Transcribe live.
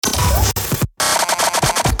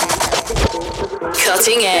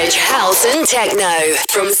Cutting edge house and techno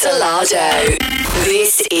from Solardo.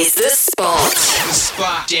 This is The Spot. The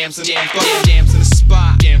spot. Jams in the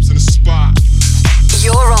spot. Jams in the spot.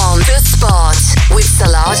 You're on The Spot with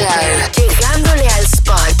Solardo. Llegándole al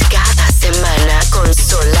spot cada semana con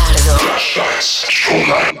Solardo.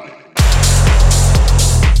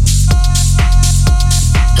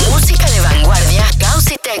 Música de vanguardia,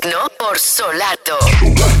 house y techno por Solardo.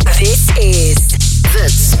 This is The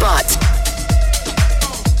Spot.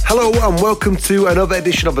 Hello and welcome to another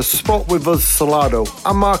edition of A Spot with us, Solardo.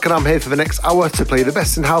 I'm Mark and I'm here for the next hour to play the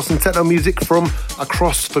best in house and techno music from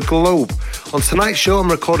across the globe. On tonight's show,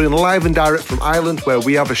 I'm recording live and direct from Ireland, where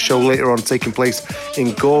we have a show later on taking place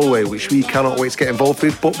in Galway, which we cannot wait to get involved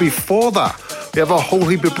with. But before that, we have a whole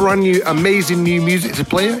heap of brand new, amazing new music to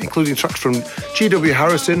play, including tracks from G.W.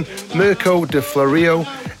 Harrison, Mirko De Florio,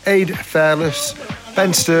 Aid Fairless,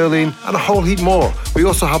 Ben Sterling, and a whole heap more. We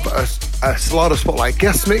also have a Solardo Spotlight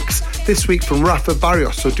guest mix this week from Rafa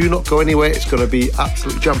Barrios, so do not go anywhere. It's going to be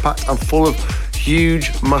absolutely jam-packed and full of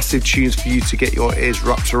huge, massive tunes for you to get your ears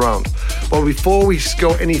wrapped around. But before we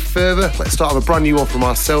go any further, let's start with a brand new one from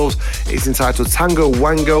ourselves. It's entitled Tango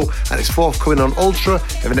Wango, and it's forthcoming on Ultra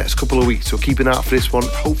in the next couple of weeks, so keep an eye out for this one.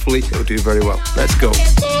 Hopefully it'll do very well. Let's go.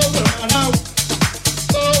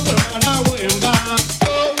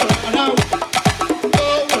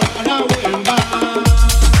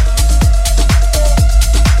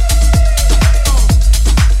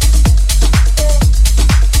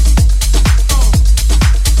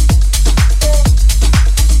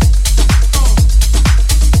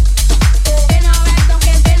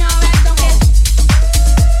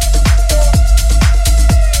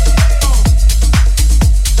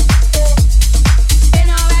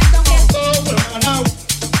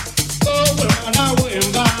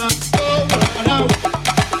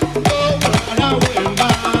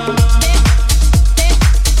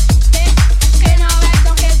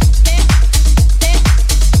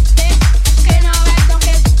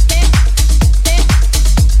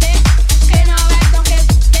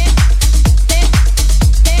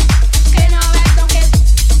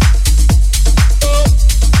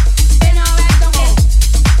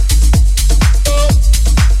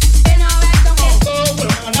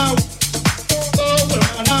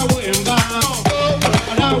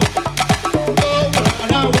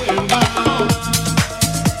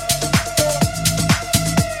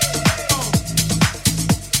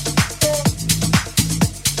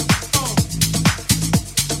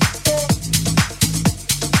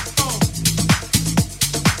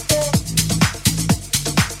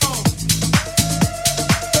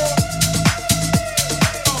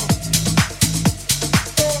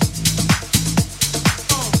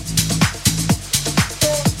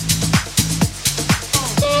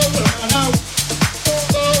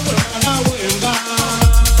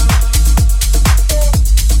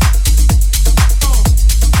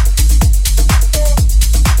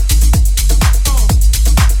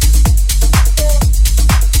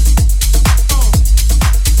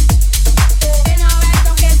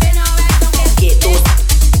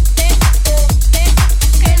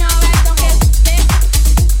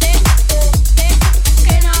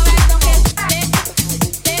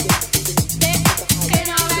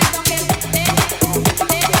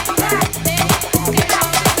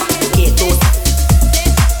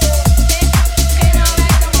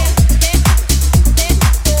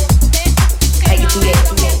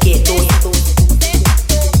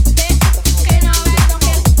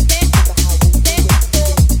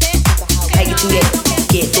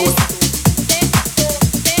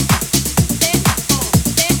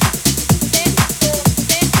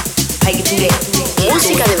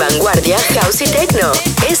 Música de vanguardia, house y techno.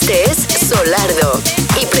 Este es Solardo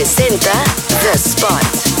y presenta The Spot.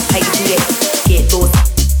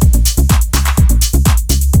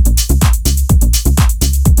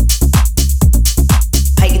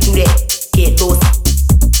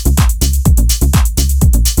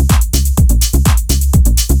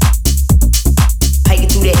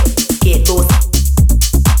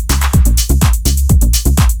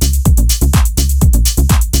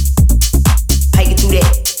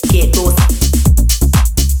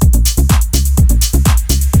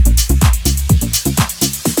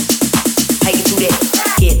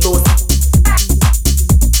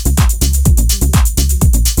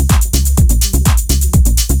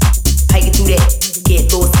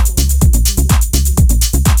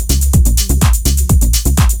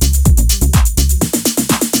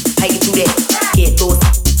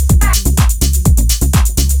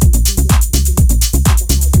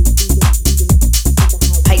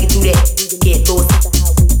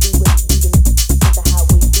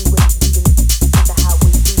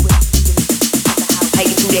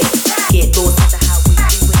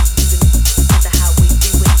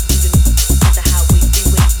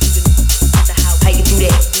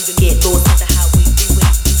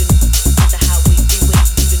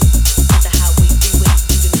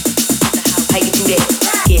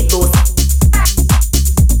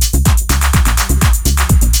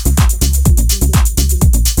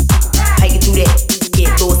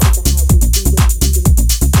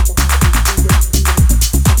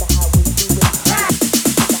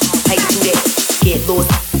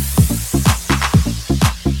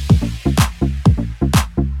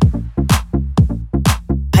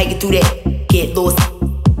 get lost.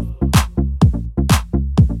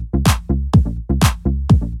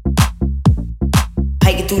 How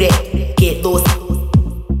you do that? Get lost.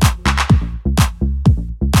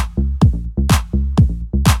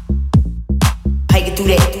 How you do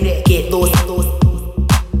that? Get lost.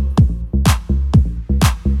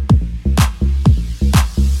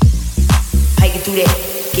 How you do that?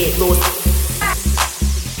 Get lost.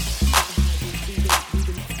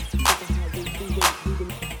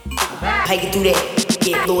 How you do that?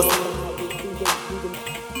 Get lost.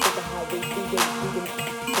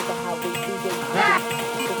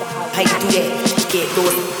 How you do that? Get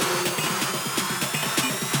lost.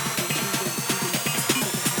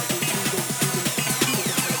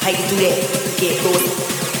 How you do that? Get lost.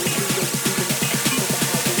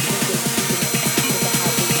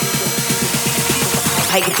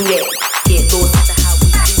 How you do that? Get lost.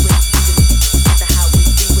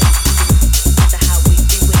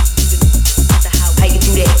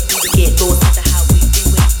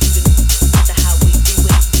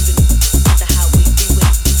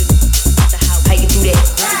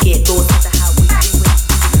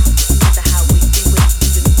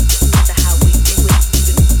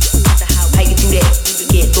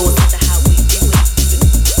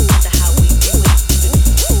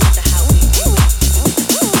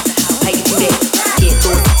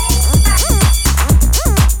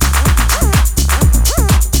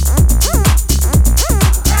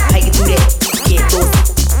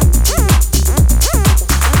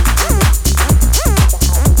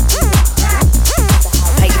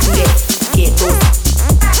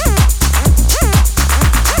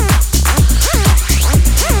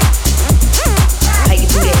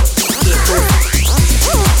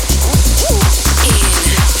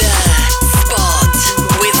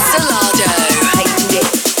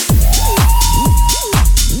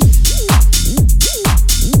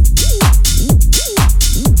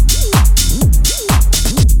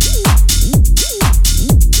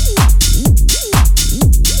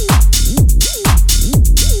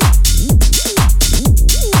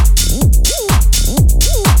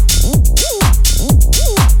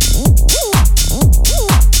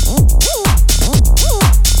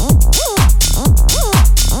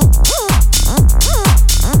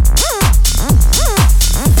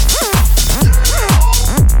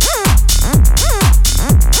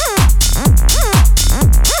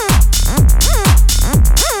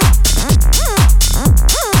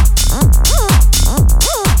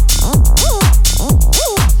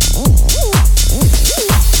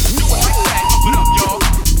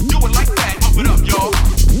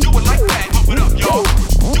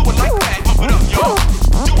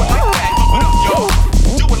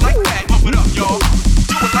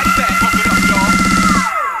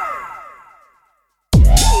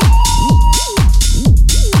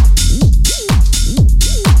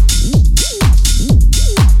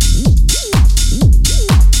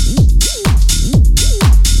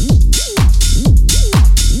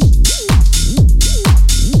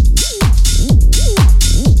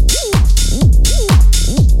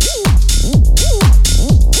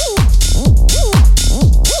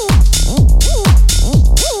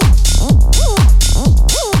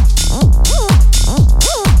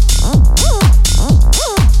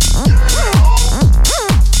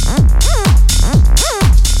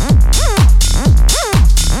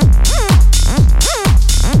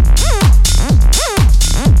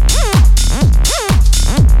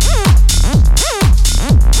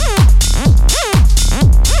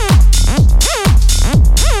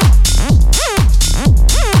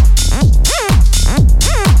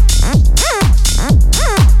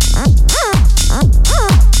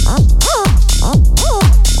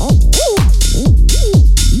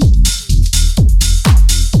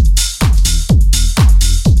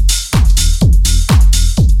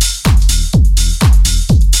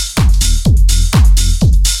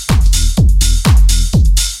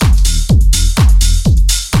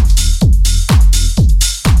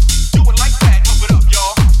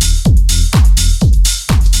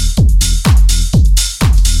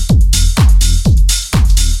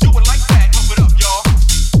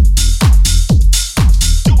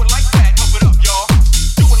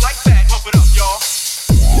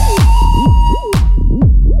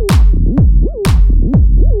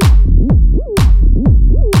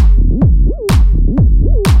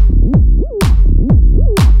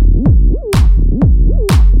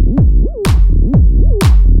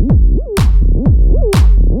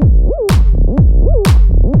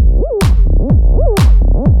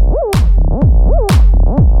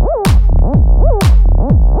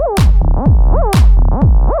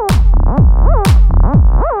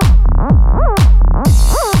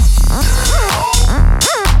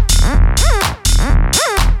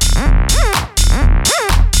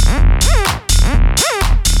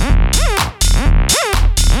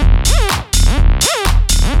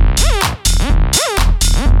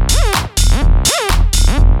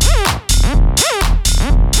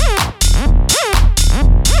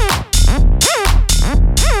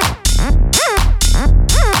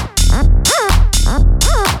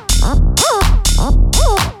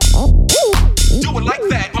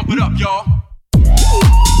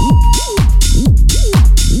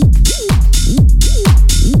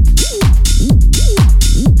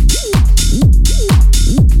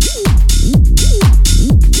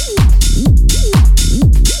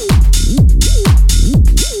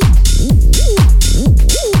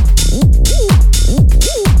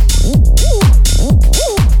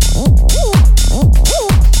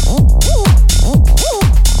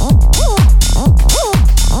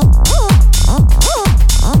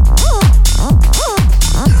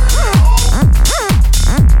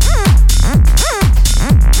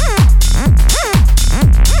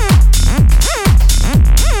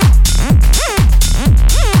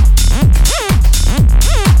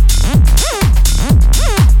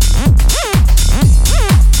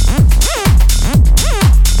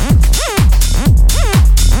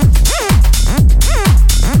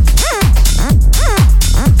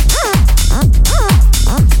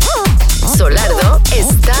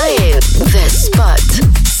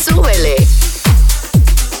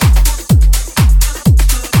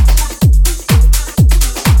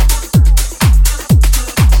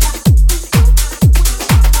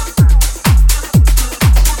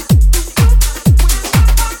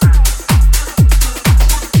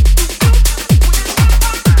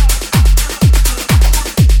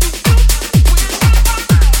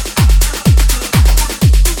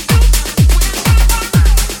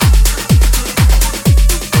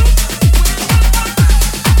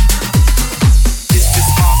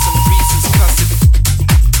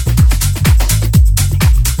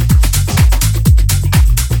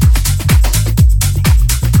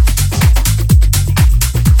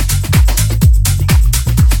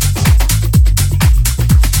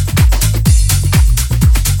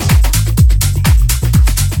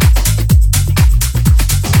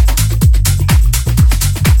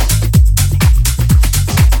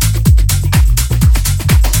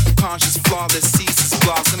 Conscious, flawless, ceases,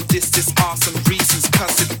 blossom. This awesome reasons,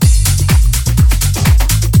 cuss it.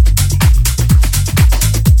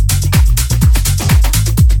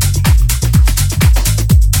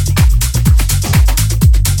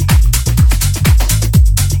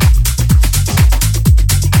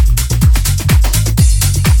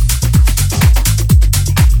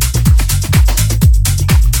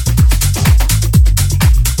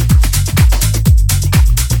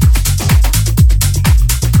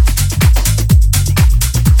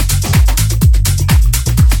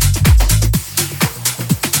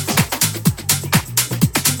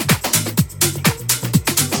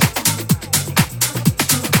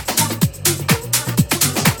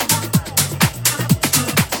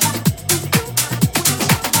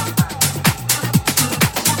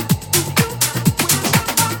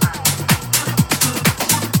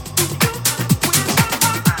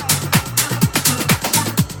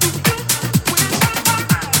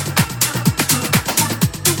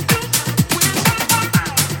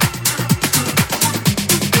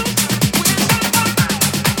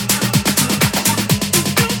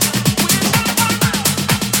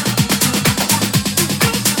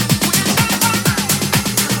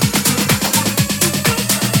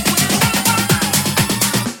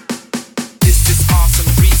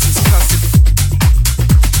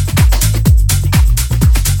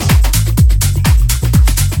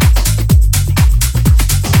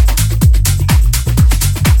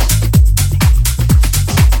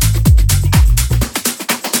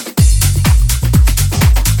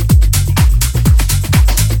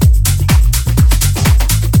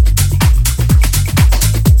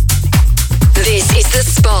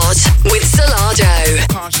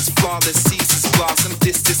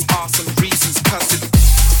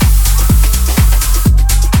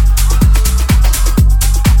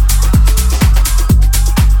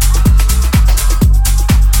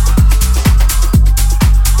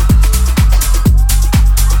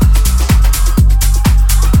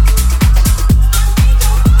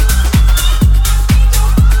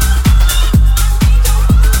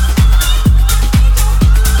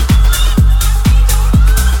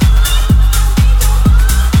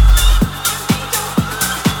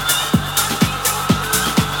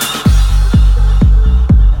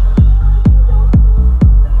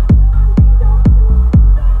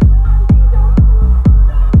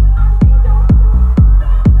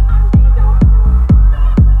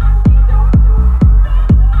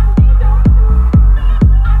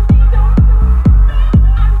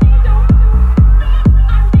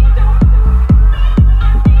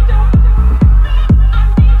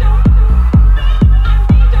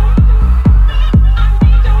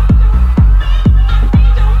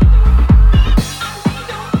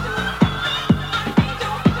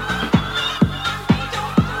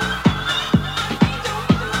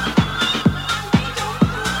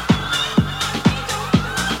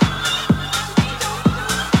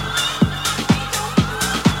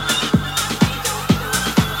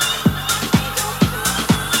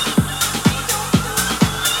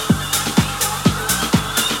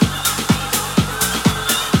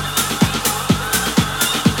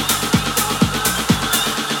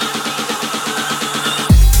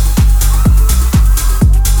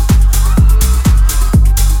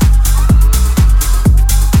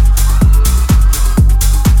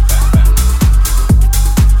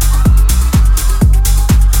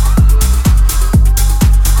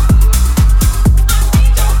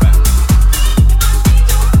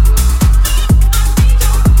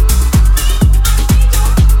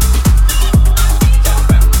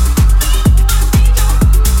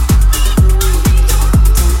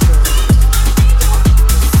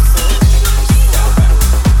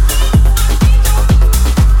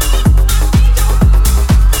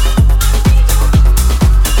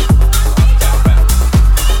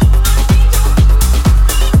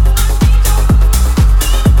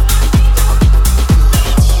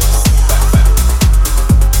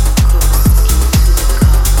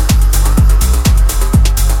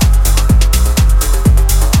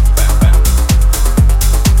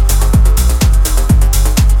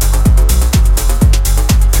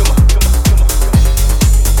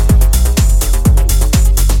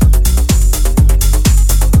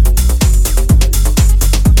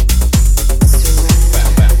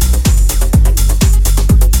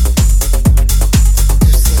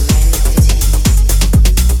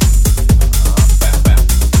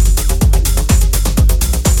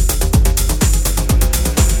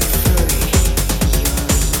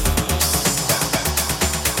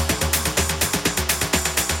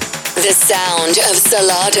 The sound of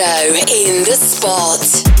Solardo in the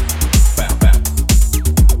spot.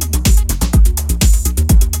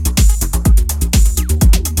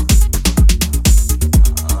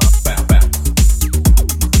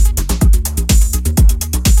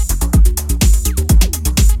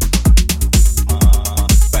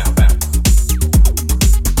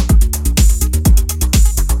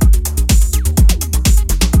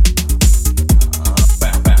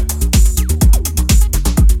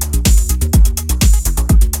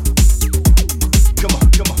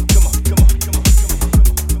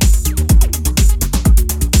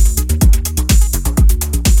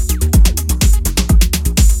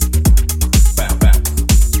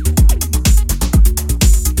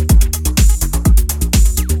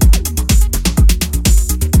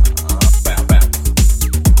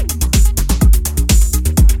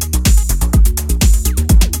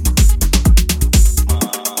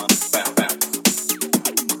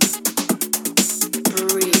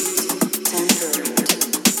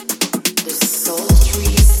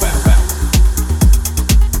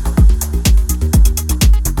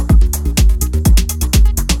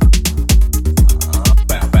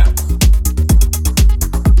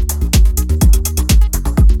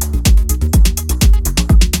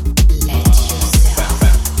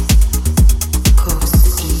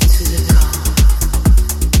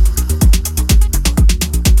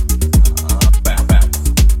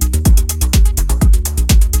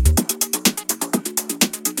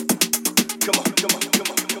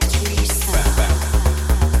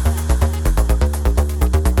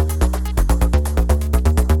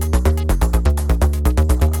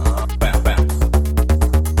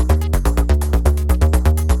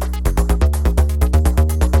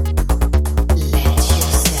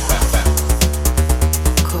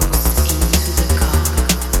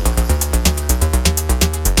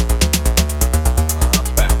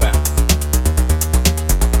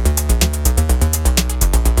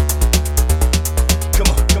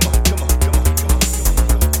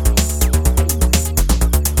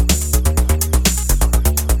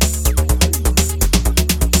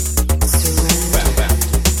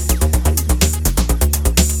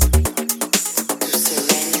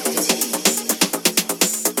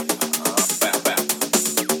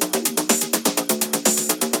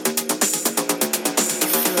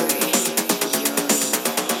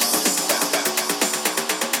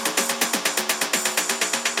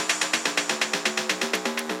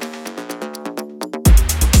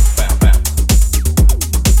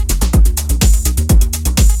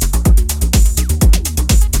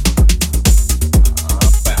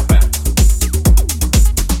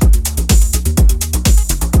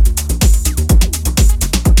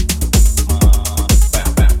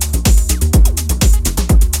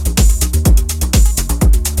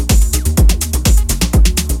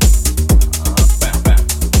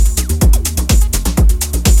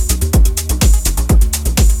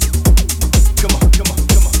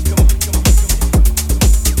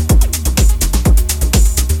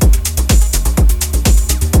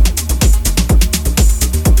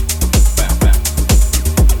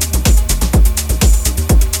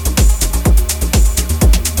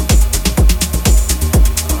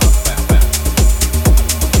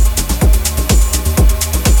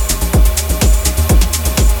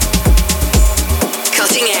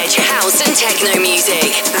 techno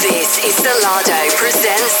music. This is Solardo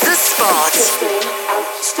presents The Spot.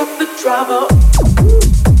 Stop the driver.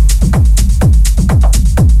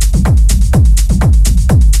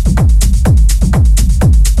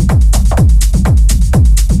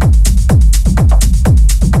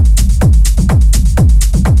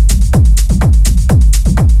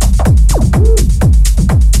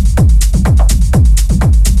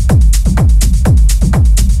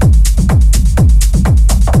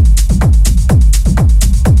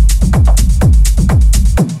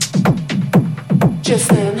 Just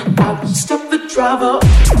then, I stopped the driver.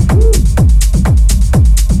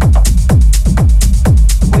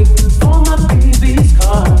 Waiting for my baby's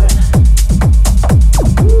car.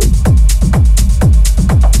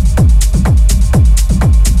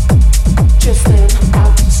 Just then,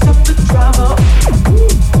 I stopped the driver.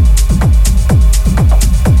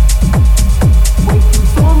 Waiting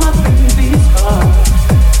for my baby's car.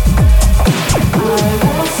 I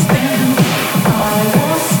was stand.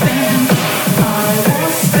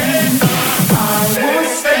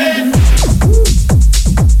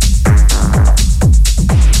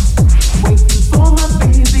 Waiting for my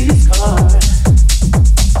baby's car.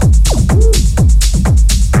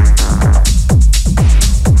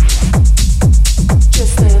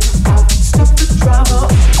 Just then, I stopped the driver.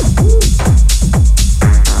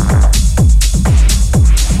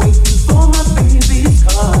 Waiting for my baby's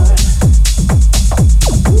car.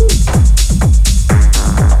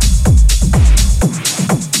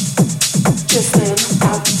 Just then,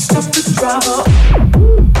 I stopped the driver.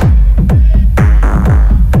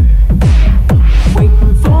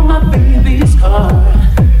 Waiting for my baby's car.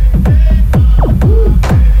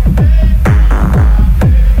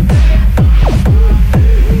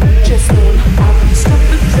 Just then, I stopped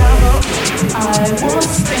the driver. I was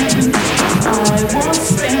standing. I was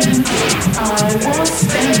standing. I was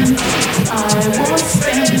standing. I was standing. I was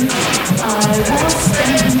standing.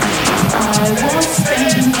 I was standing. I was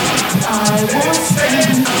standing. I was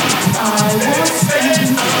standing. I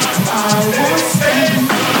was standing.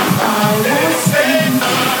 I was standing.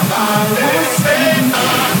 I was standing.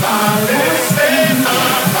 I was standing.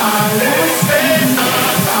 I was standing.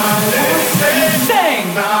 I was standing. Sing.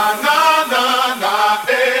 Na na na na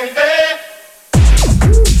eh eh.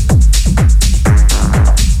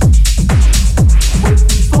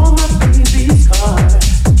 Waiting for my baby's car.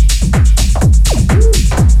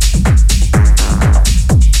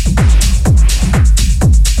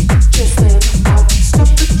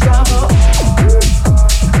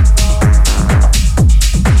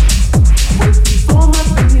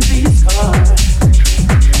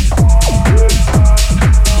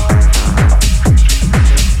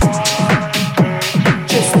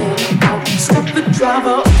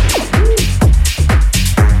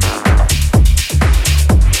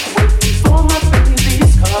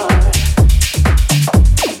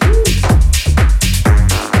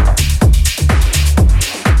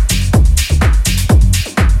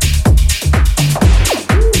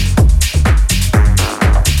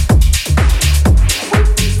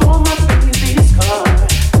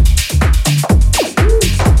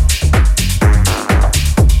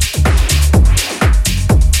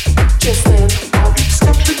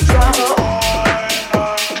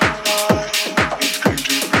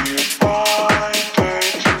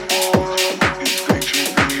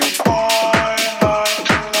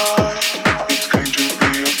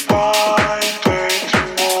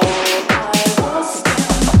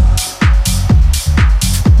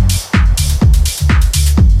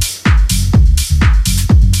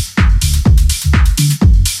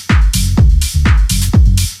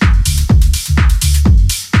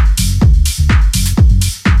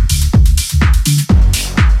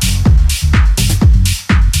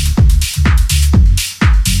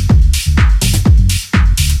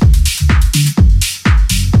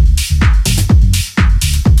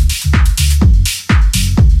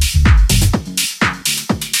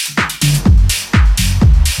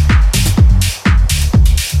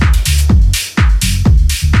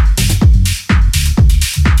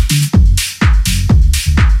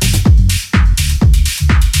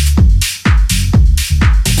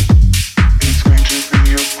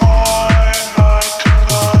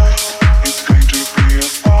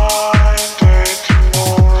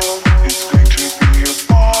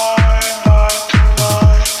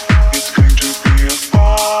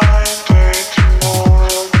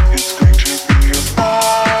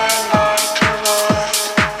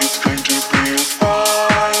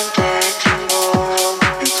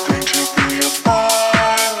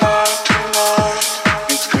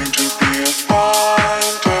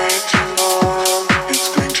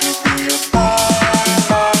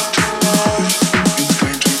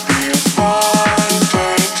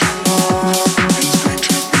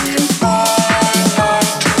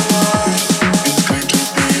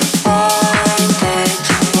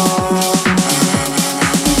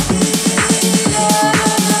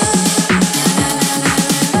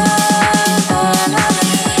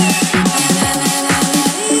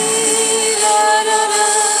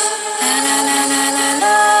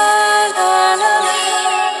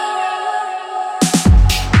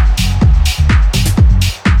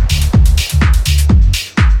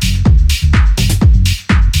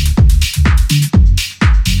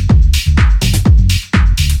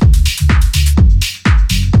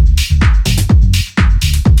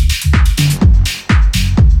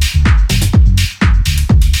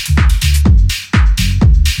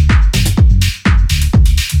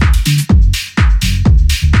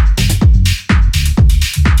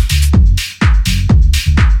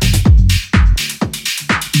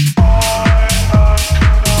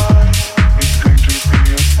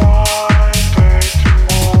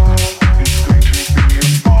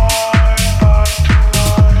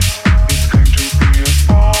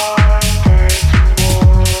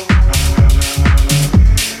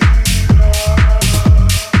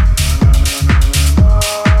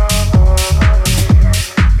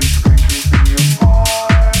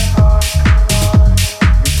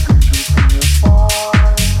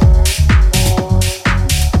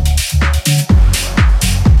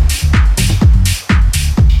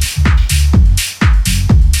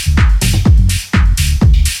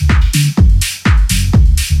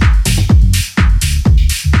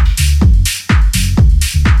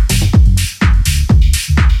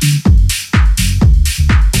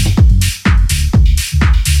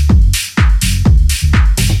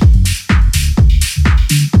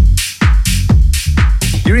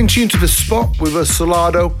 tuned to The Spot with us,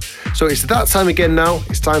 Solardo. So it's that time again now.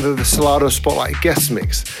 It's time for the Solardo Spotlight Guest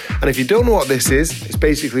Mix. And if you don't know what this is, it's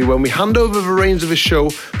basically when we hand over the reins of a show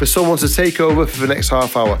for someone to take over for the next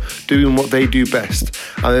half hour, doing what they do best.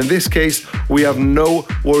 And in this case, we have no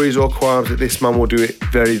worries or qualms that this man will do it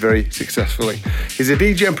very, very successfully. He's a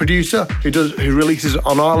DJ and producer who releases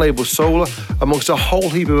on our label Solar, amongst a whole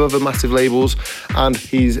heap of other massive labels, and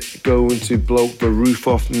he's going to blow the roof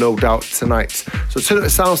off, no doubt, tonight. So turn up the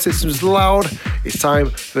sound systems loud. It's time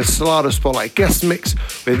for the Solardo Spotlight Guest Mix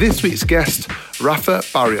with this week's guest, Rafa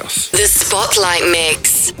Barrios. The Spotlight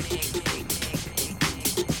Mix.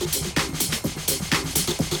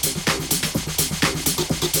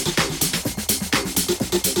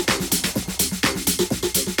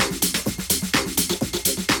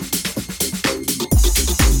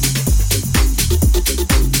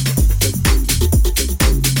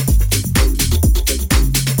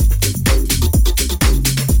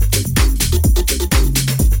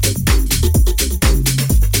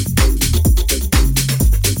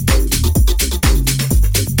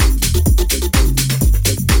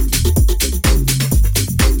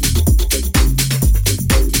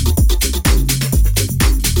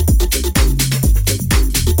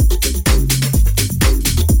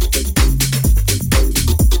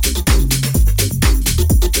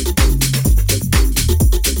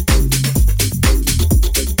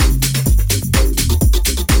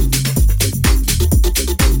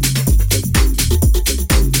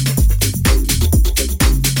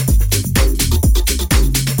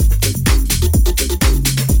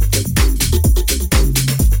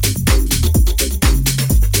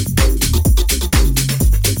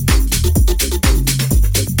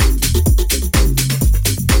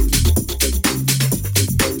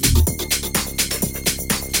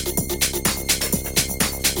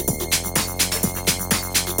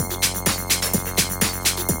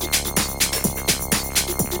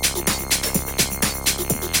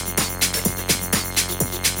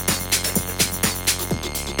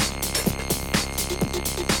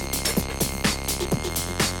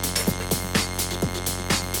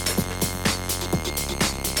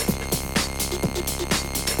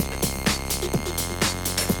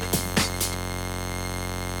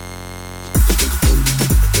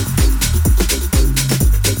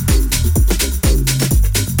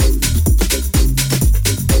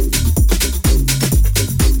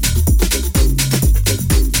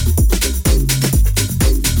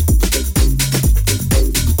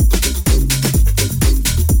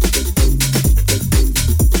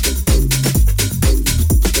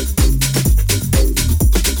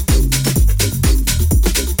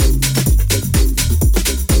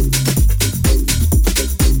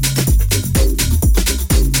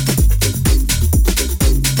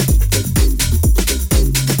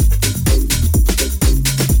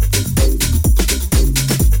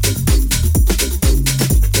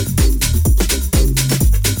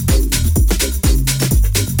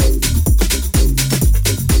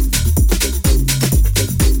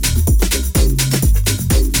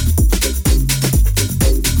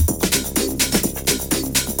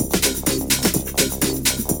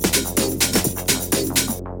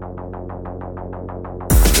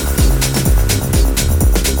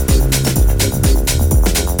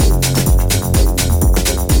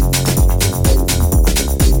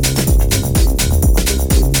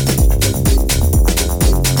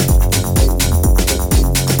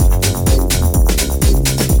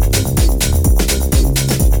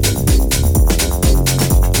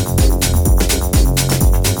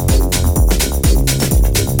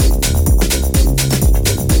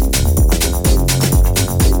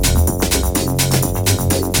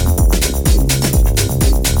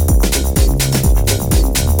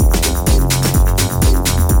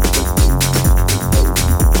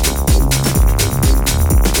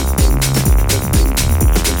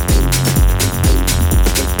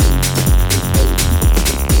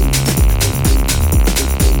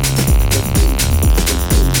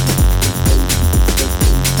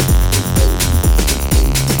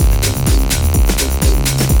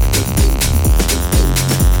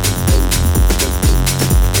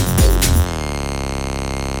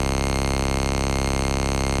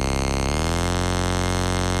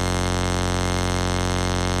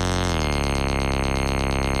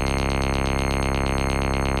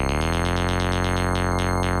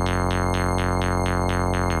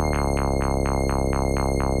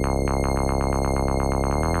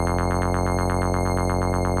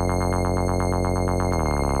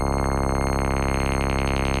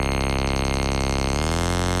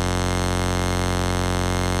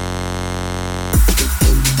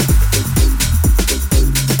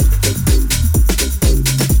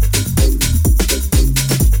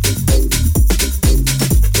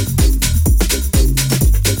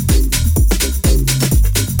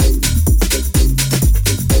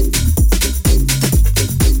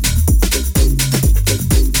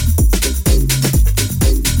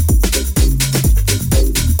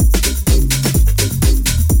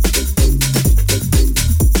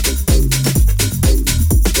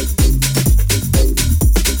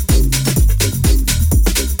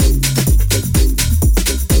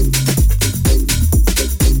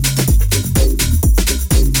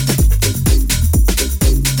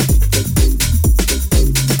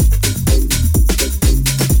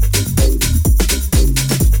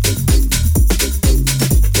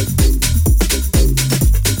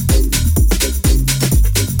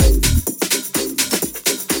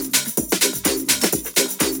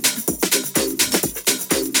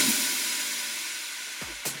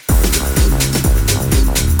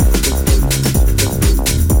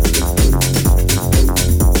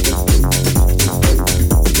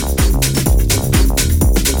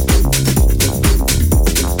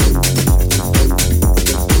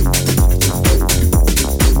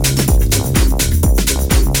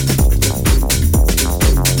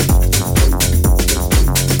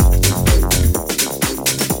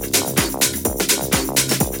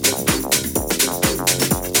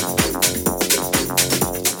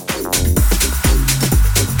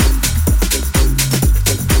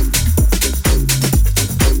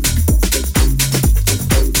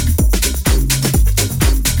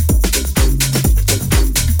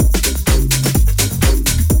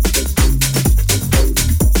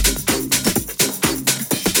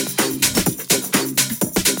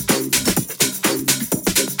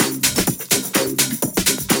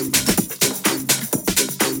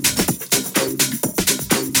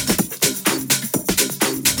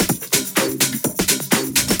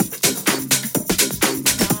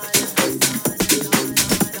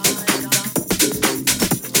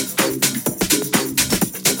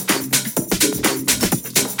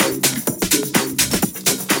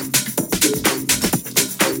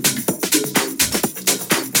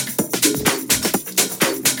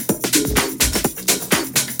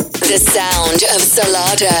 The sound of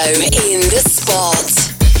Solardo in the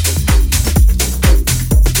spot.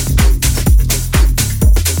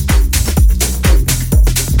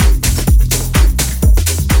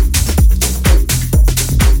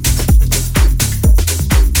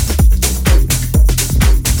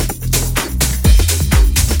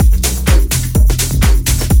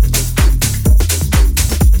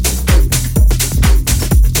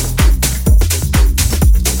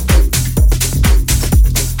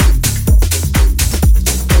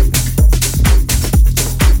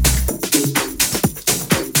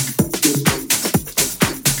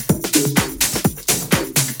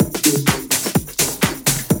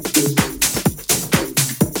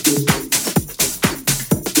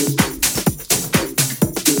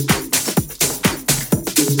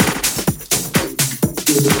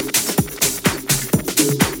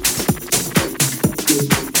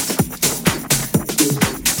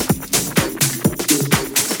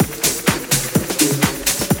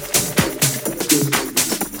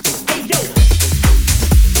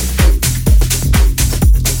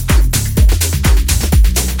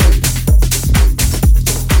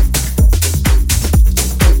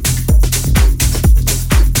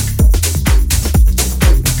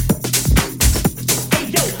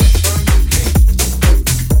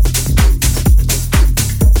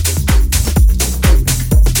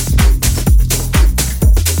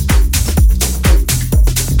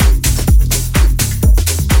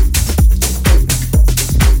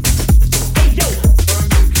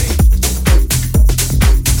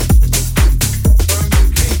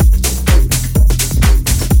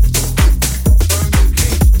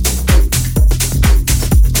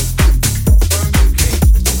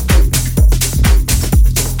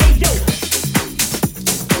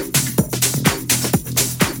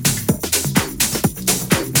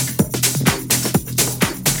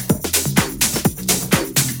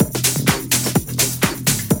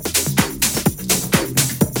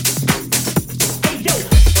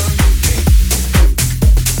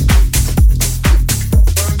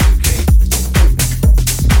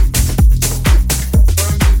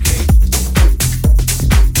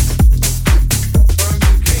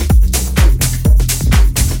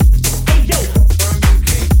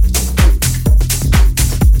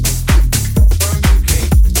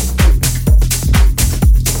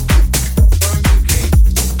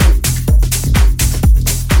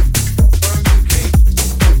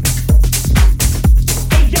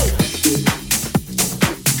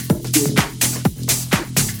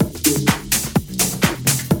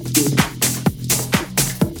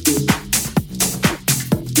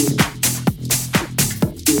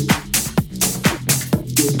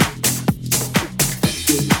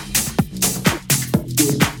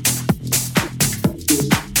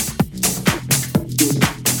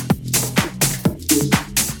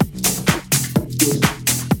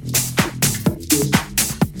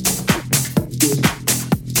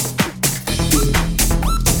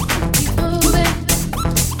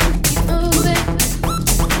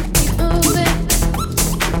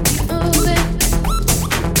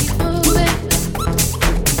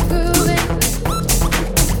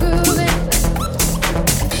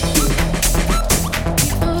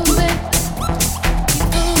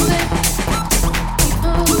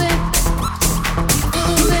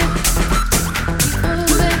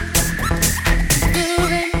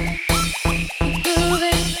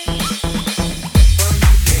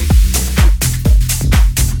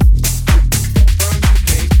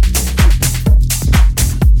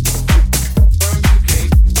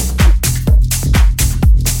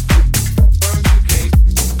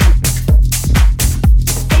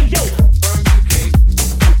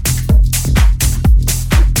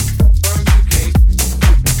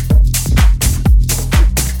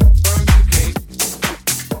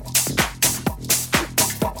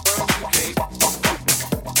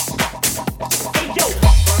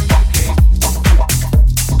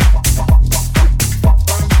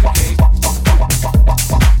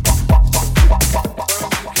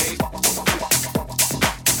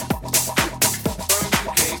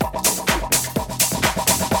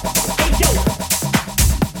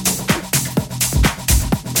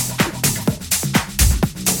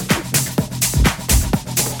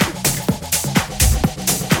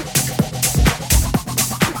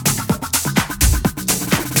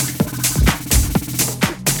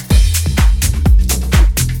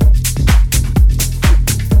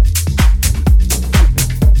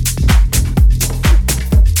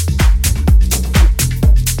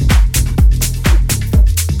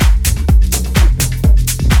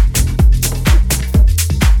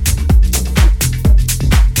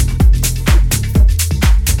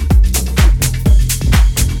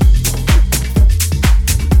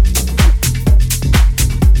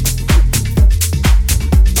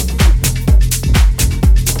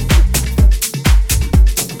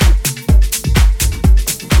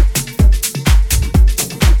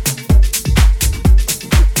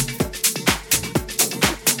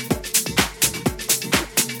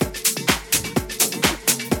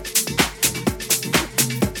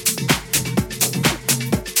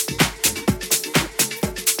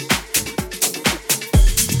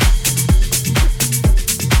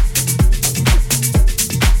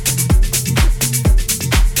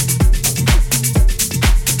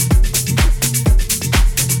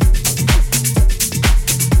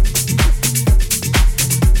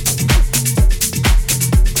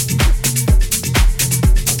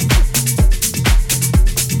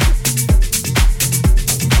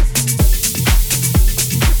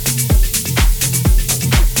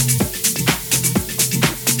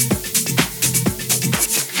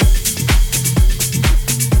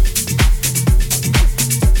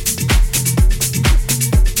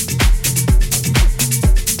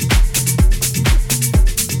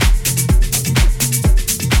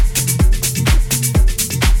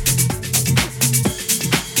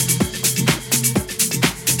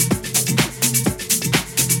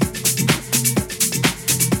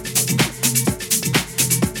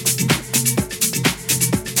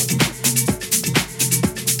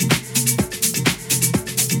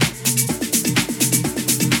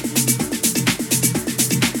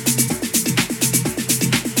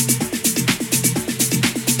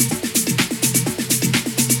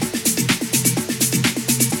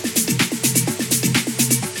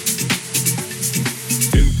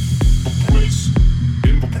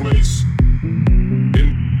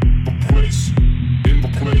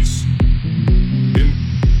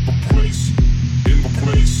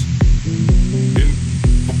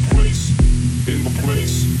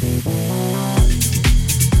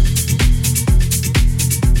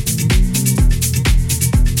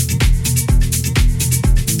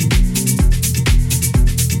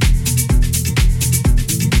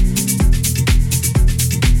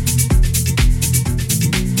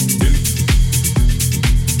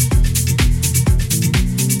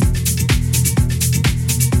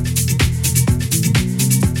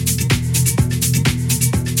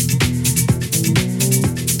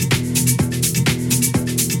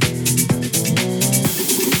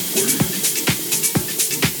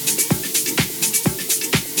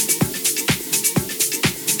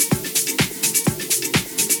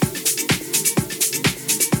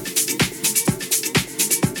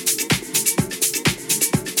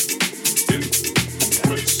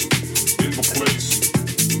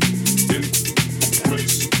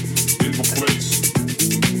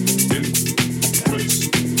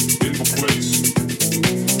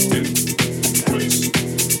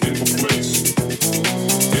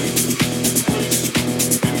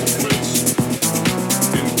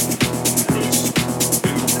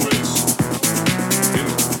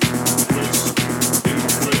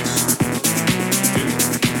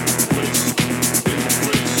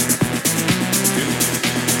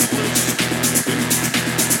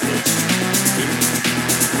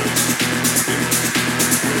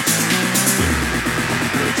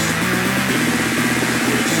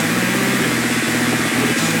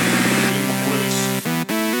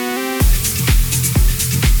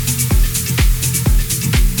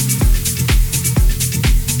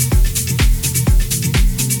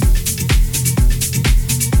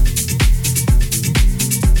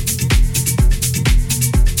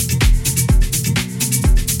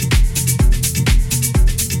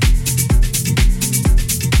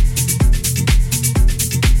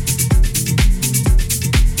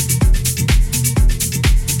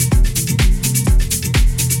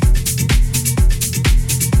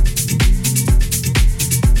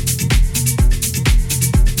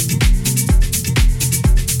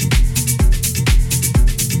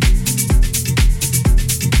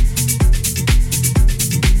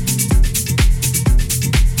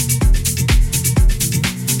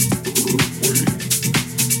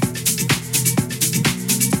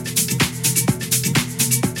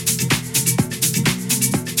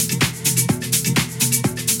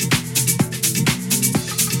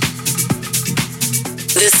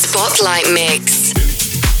 Spotlight Mix.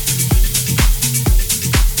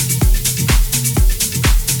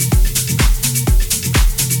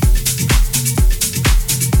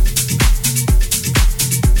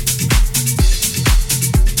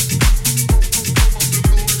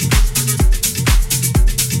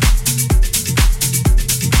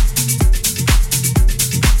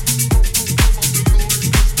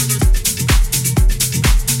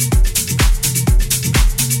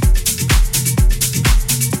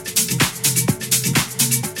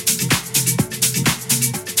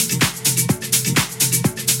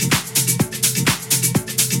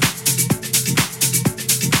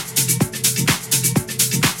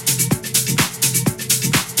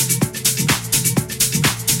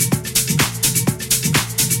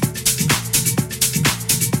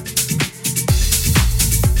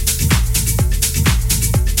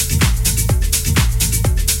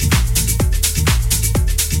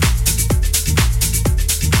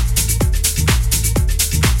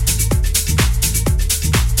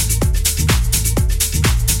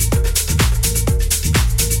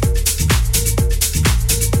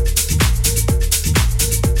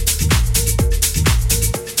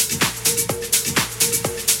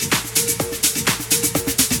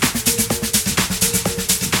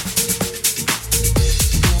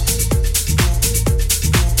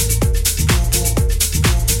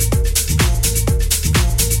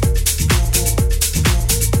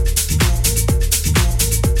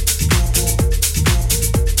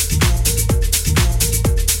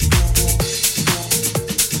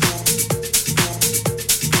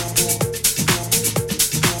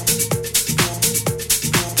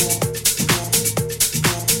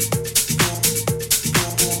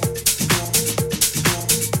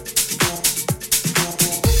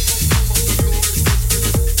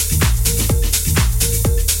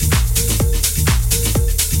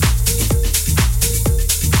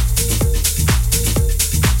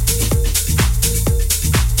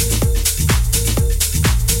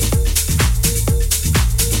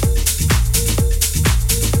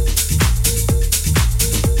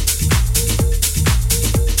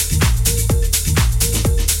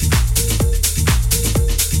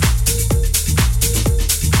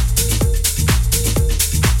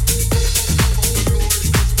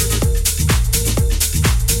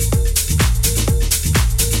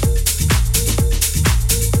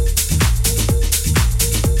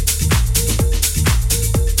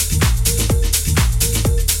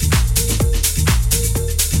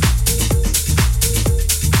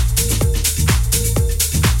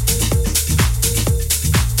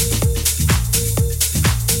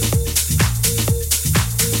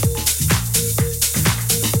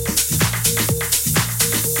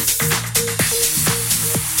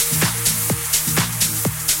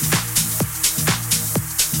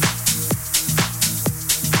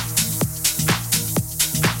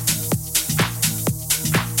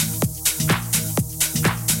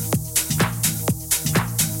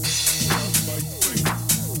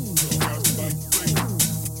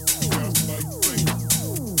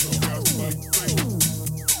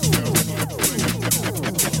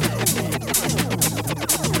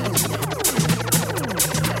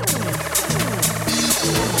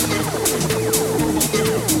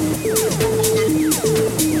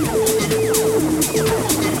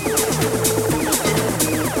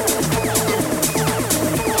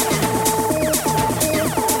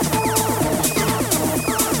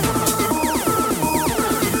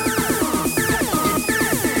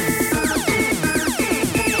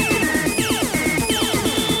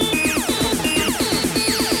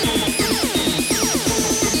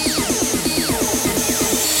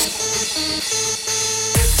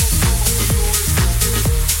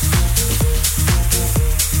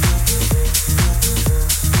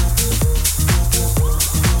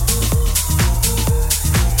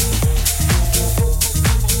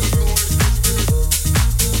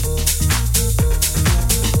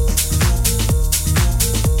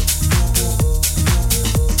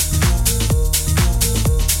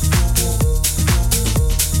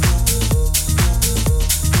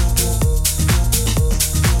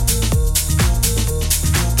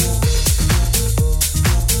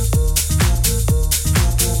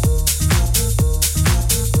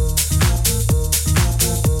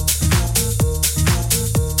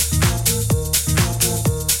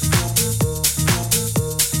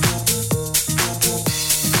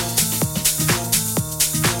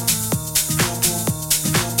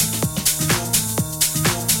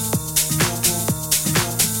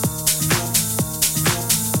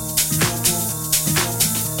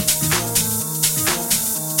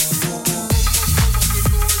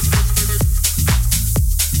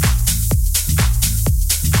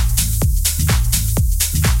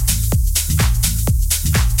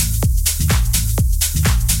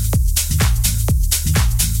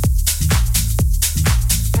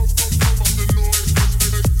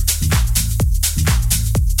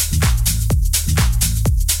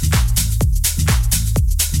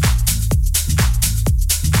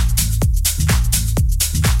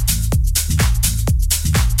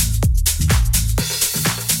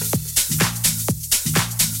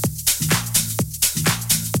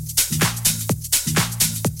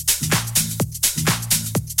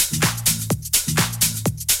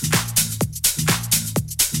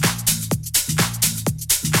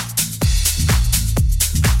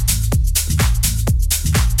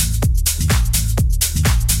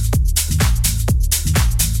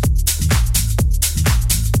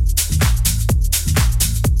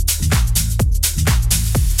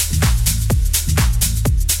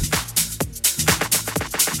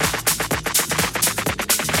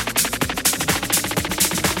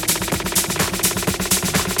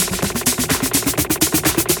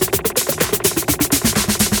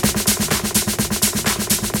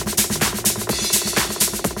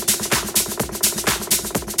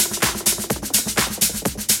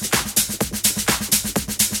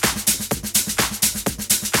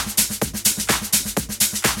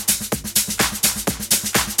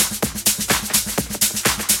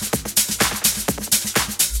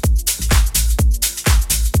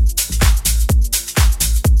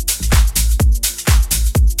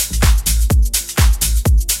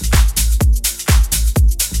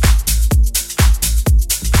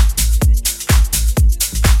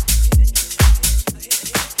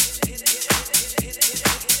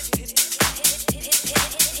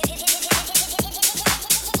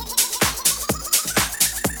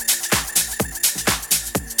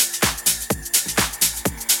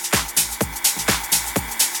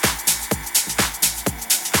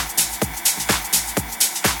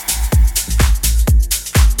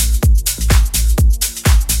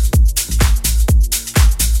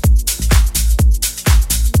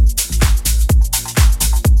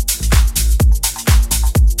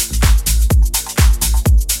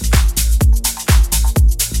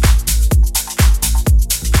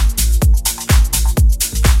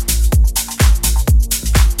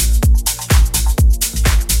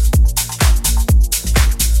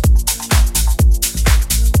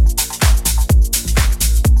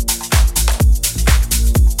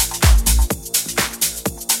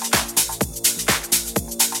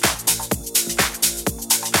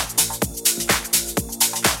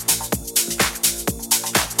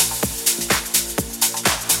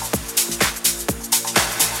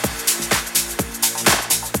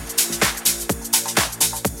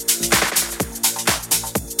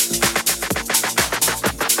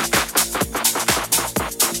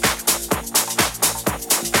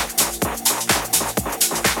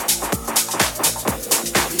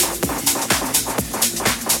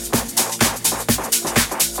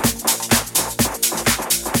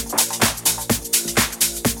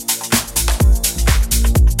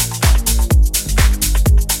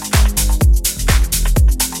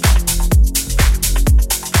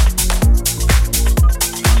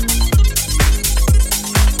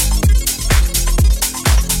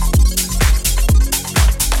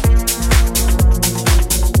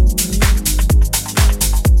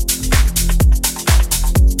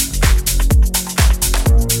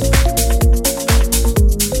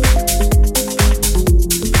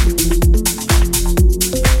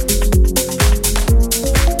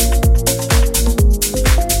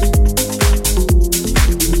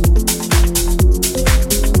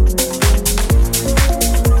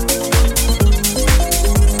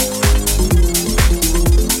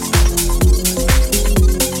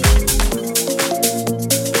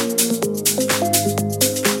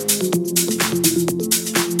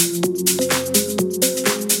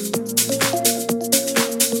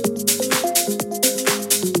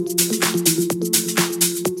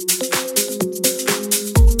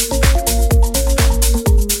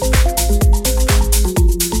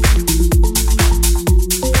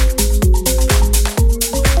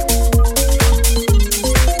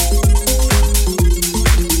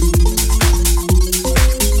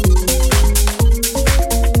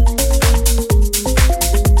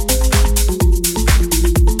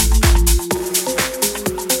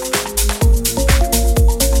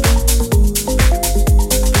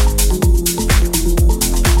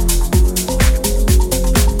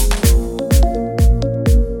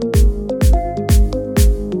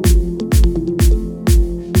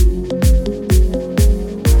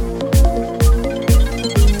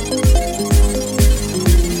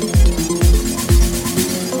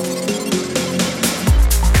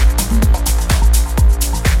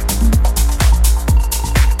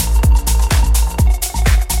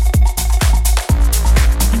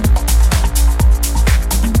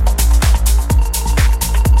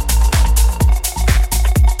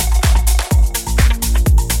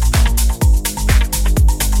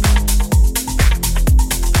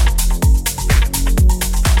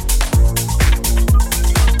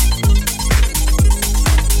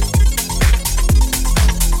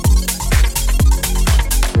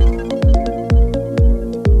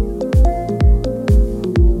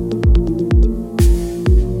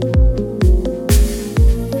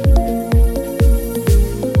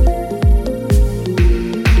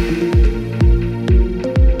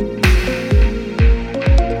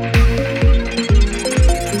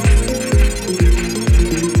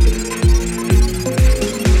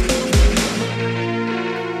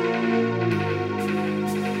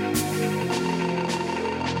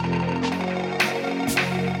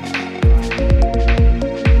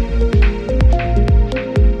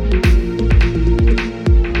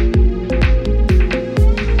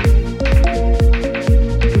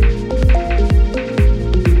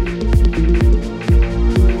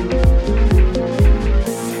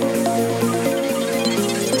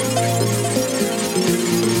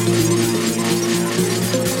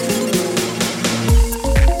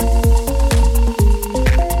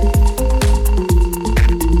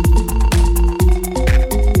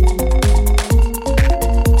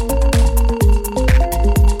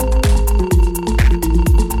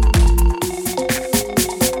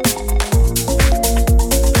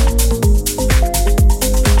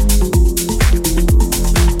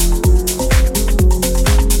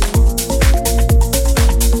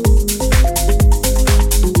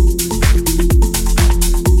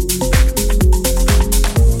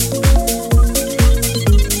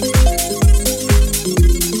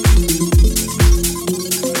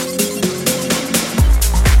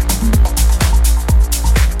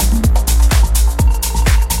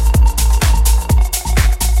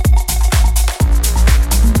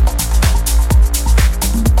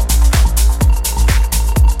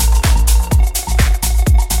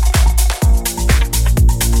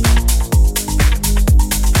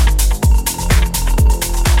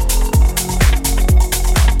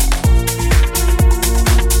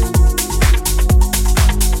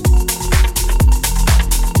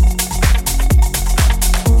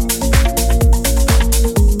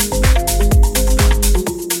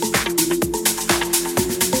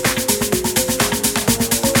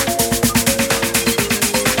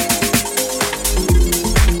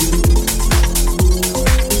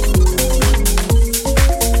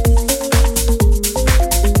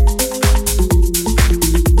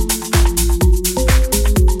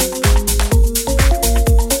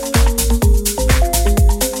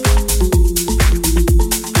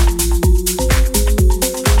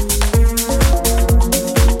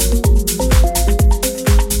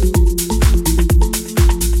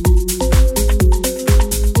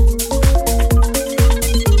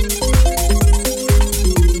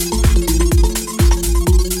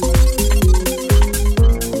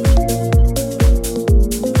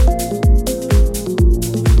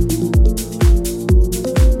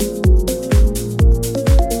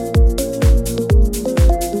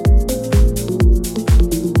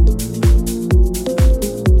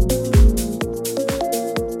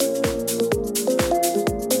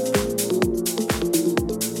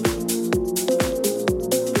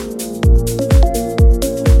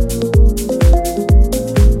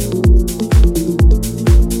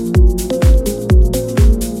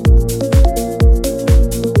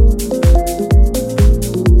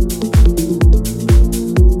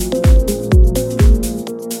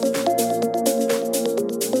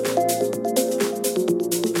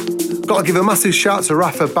 got to give a massive shout to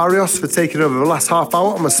Rafa Barrios for taking over the last half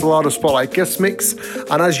hour on the Solardo Spotlight guest mix.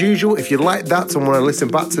 And as usual, if you like that and want to listen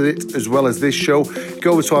back to it as well as this show,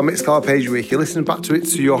 go over to our Mixcloud page where you can listen back to it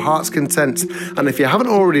to your heart's content. And if you haven't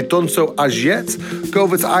already done so as yet, go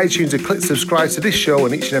over to iTunes and click subscribe to this show,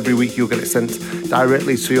 and each and every week you'll get it sent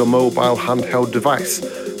directly to your mobile handheld device.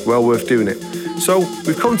 Well worth doing it. So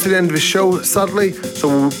we've come to the end of the show, sadly, so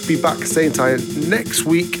we'll be back same time next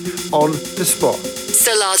week on The Spot.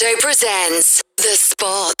 Solardo presents The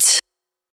Spot.